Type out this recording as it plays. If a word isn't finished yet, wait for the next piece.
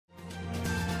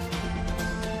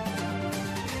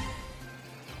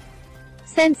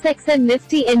Sensex and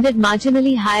Nifty ended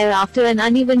marginally higher after an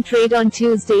uneven trade on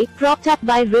Tuesday, propped up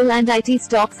by real and IT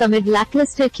stocks amid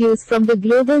lackluster cues from the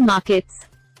global markets.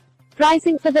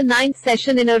 Rising for the ninth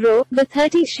session in a row, the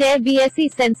 30-share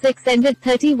BSE Sensex ended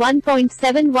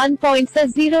 31.71 points, a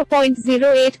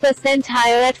 0.08%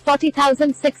 higher at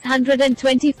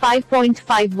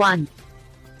 40,625.51.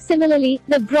 Similarly,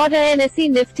 the broader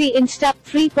NSE Nifty inched up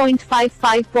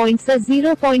 3.55 points, a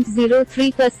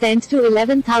 0.03% to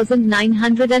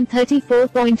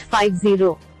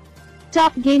 11,934.50.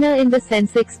 Top gainer in the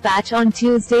Sensex patch on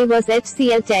Tuesday was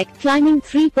HCL Tech, climbing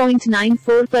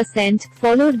 3.94%,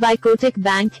 followed by Kotak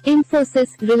Bank,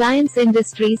 Infosys, Reliance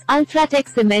Industries, Ultratech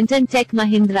Cement and Tech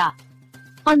Mahindra.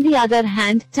 On the other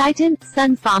hand, Titan,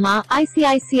 Sun Pharma,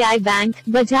 ICICI Bank,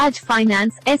 Bajaj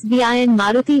Finance, SBI and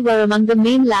Maruti were among the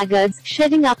main laggards,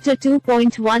 shedding up to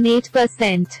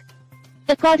 2.18%.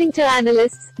 According to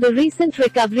analysts, the recent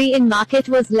recovery in market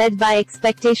was led by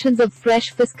expectations of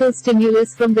fresh fiscal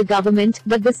stimulus from the government,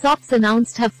 but the SOPs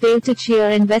announced have failed to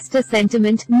cheer investor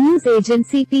sentiment, news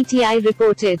agency PTI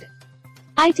reported.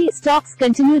 IT stocks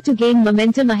continue to gain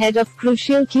momentum ahead of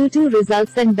crucial Q2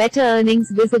 results and better earnings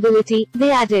visibility,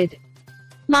 they added.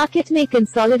 Market may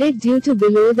consolidate due to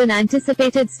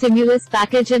below-than-anticipated stimulus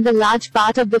package, and a large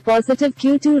part of the positive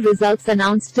Q2 results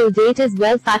announced till date is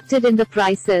well factored in the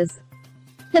prices.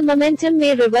 The momentum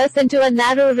may reverse into a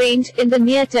narrow range in the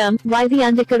near term, while the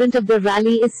undercurrent of the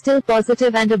rally is still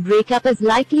positive and a breakup is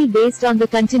likely based on the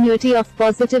continuity of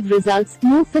positive results,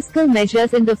 new fiscal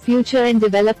measures in the future and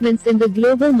developments in the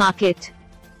global market.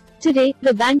 Today,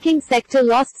 the banking sector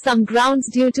lost some grounds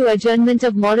due to adjournment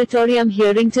of moratorium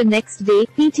hearing to next day,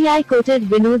 PTI quoted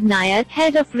Vinod Nair,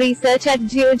 head of research at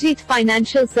Geojit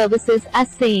Financial Services,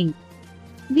 as saying.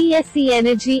 BSE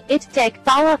Energy, IT Tech,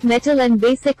 Power, Metal and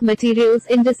Basic Materials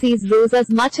indices rose as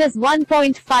much as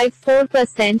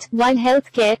 1.54%, while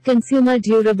healthcare, consumer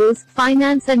durables,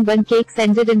 finance and pancakes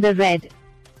ended in the red.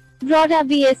 Broader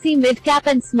BSE mid-cap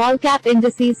and small-cap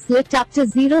indices slipped up to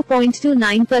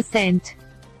 0.29%.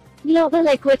 Global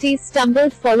equities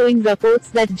stumbled following reports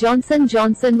that Johnson &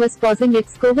 Johnson was pausing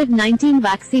its COVID-19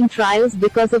 vaccine trials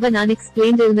because of an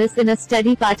unexplained illness in a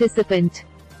study participant.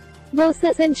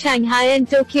 Bourses in Shanghai and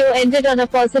Tokyo ended on a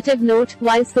positive note,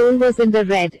 while Seoul was in the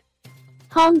red.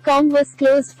 Hong Kong was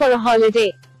closed for a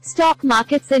holiday. Stock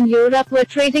markets in Europe were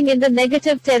trading in the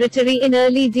negative territory in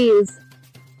early deals.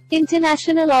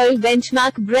 International oil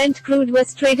benchmark Brent crude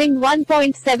was trading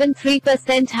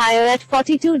 1.73% higher at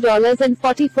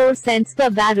 $42.44 per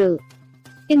barrel.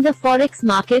 In the forex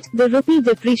market, the rupee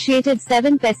depreciated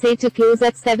 7 paise to close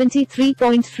at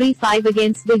 73.35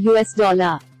 against the US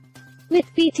dollar. With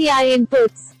PTI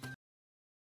inputs,